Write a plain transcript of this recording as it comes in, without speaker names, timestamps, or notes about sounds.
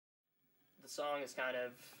song is kind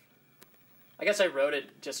of... I guess I wrote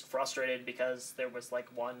it just frustrated because there was like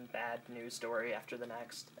one bad news story after the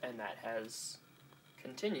next, and that has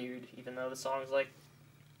continued, even though the song's like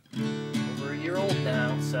over a year old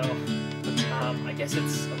now, so I guess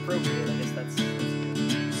it's appropriate. I guess that's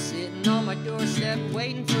good. Sitting on my doorstep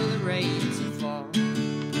waiting for the rain to fall.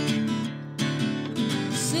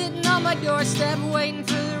 Sitting on my doorstep waiting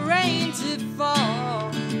for the rain to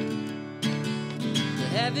fall.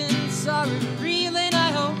 The heavens are reeling,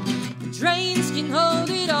 I hope the drains can hold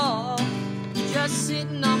it all. Just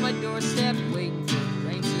sitting on my doorstep waiting for the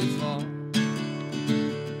rain to fall.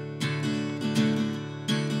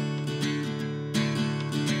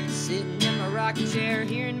 Sitting in my rocking chair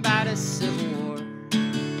hearing about a civil war.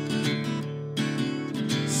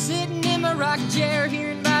 Sitting in my rocking chair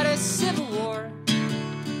hearing about a civil war.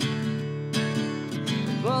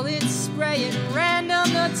 Bullets spraying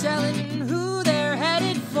random, no telling who they're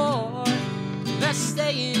headed for. Best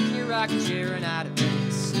stay in your rocking chair and out of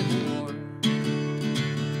the Civil War.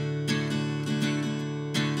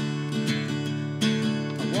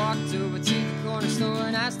 I walked over to the corner store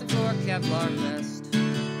and asked them for a Kevlar vest.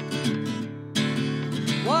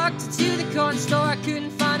 Walked to the corner store, I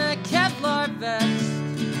couldn't find a Kevlar vest.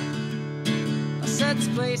 I said this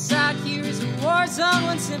place out here is a war zone,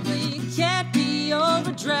 one simply can't be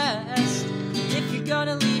overdressed. If you're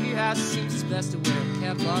gonna leave your house, it seems it's best to wear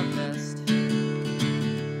a Kevlar vest.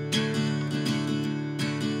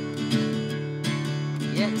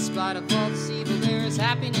 Yet in spite of all this evil, there is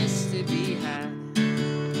happiness to be had.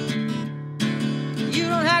 You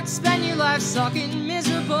don't have to spend your life sulking,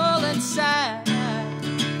 miserable and sad.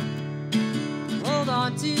 Hold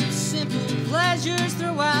on to simple pleasures,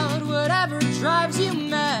 throw out whatever drives you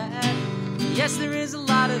mad. Yes, there is a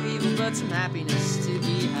lot of evil, but some happiness to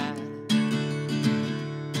be had.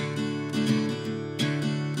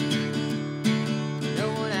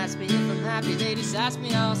 No one asks me if I'm happy, they just ask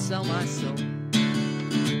me how I'll sell my soul.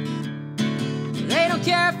 They don't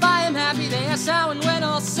care if I am happy, they ask how and when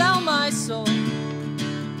I'll sell my soul.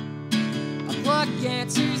 I pluck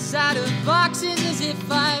answers out of boxes as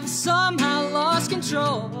if I've somehow lost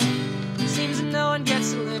control. Seems that no one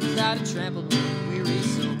gets to live without a trampled on weary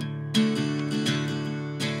soul.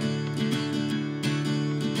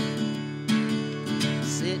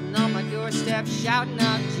 Sitting on my doorstep shouting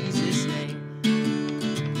out Jesus' name.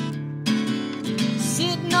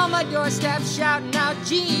 Sitting on my doorstep shouting out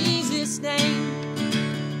Jesus' name.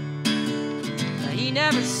 He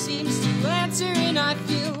never seems to answer and I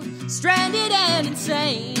feel stranded and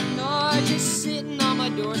insane. Or just sitting on my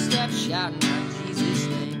doorstep shouting out Jesus'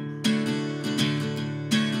 name.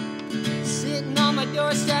 Sitting on my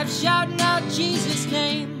doorstep shouting out Jesus'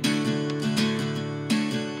 name.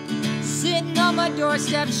 Sitting on my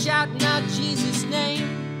doorstep shouting out Jesus'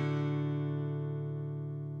 name.